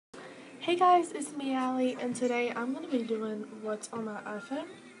Hey guys, it's me, Allie, and today I'm going to be doing what's on my iPhone.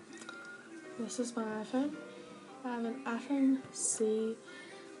 This is my iPhone. I have an iPhone C.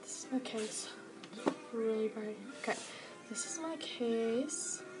 This is my case. It's really bright. Okay, this is my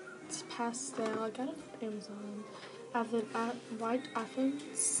case. It's pastel. I got it from Amazon. I have an white iPhone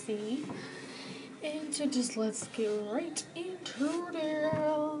C. And so just let's get right into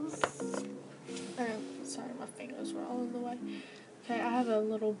this. Oh, sorry, my fingers were all in the way. Okay, I have a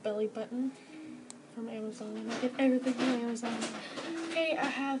little belly button from Amazon. I get everything from Amazon. Okay, I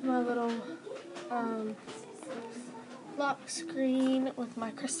have my little lock screen with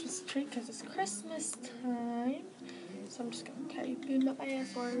my Christmas tree because it's Christmas time. So I'm just going to type in my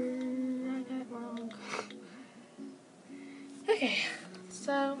password. I got it wrong. Okay,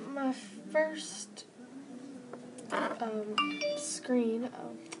 so my first screen,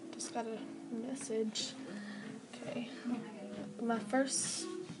 just got a message. Okay, my first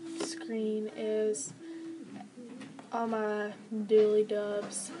screen is all my dooley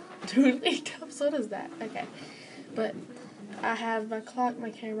dubs. Dooley dubs? What is that? Okay, but I have my clock, my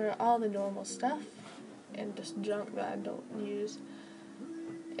camera, all the normal stuff, and just junk that I don't use.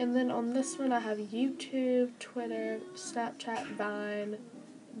 And then on this one I have YouTube, Twitter, Snapchat, Vine.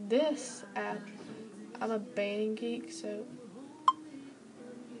 This app, I'm a band geek, so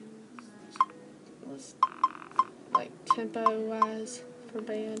let's, like tempo-wise for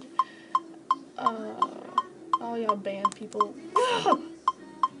band. All y'all band people.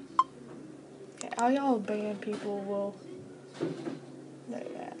 Okay, all y'all band people will know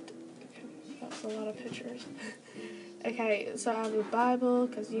that. Okay, that's a lot of pictures. Okay, so I have a Bible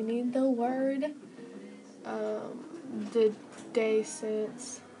because you need the word. The day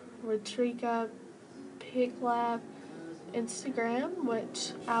sense, Retrika, Piglab, Instagram,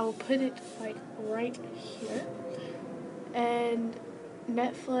 which I will put it like right here, and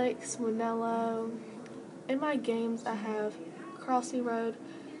Netflix, Monello. In my games, I have Crossy Road.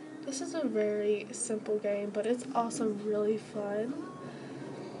 This is a very simple game, but it's also really fun.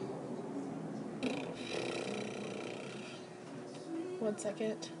 One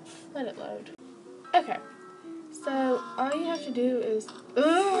second. Let it load. Okay. So, all you have to do is...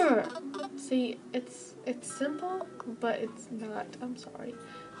 See, it's simple, but it's not. I'm sorry.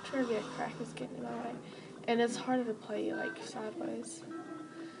 Trivia crack is getting in my way. And it's harder to play, like, sideways.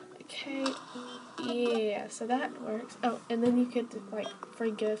 Okay, yeah, so that works. Oh, and then you could, like,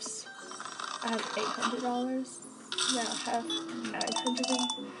 free gifts. I have $800. Yeah, I have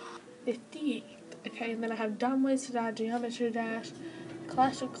 958. Okay, and then I have Dumb Ways to Die, Geometry Dash,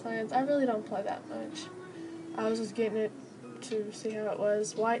 Clash of Clans. I really don't play that much. I was just getting it to see how it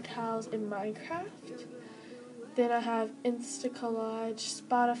was. White Tiles in Minecraft. Then I have Insta Collage,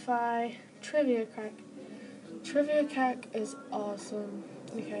 Spotify, Trivia Crack. Trivia Crack is awesome.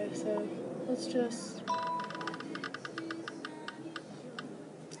 Okay, so let's just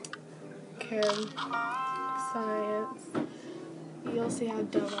Chem, Science. You'll see how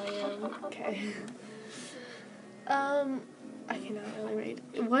dumb I am. Okay. I cannot really read.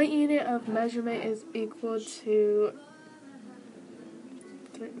 What unit of measurement is equal to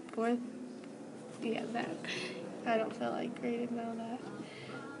 3/4? Yeah, that. I don't feel like reading all that.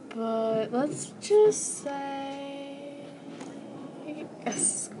 But let's just say a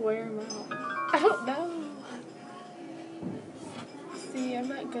square mile. I don't know. See, I'm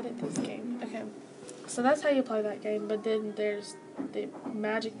not good at this game. Okay, so that's how you play that game, but then there's the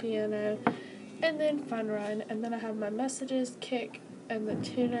magic piano, and then fun run, and then I have my messages, kick, and the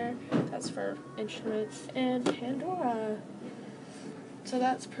tuner, that's for instruments, and Pandora. So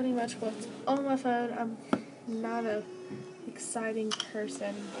that's pretty much what's on my phone. I'm not a exciting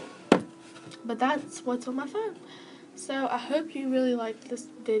person, but that's what's on my phone. So I hope you really liked this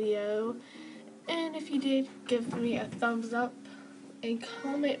video, and if you did, give me a thumbs up and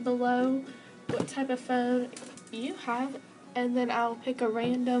comment below what type of phone you have, and then I'll pick a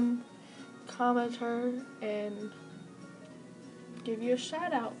random commenter and give you a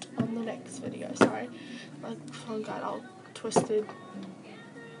shout out on the next video. Sorry, my phone got all twisted.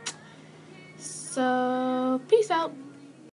 So peace out.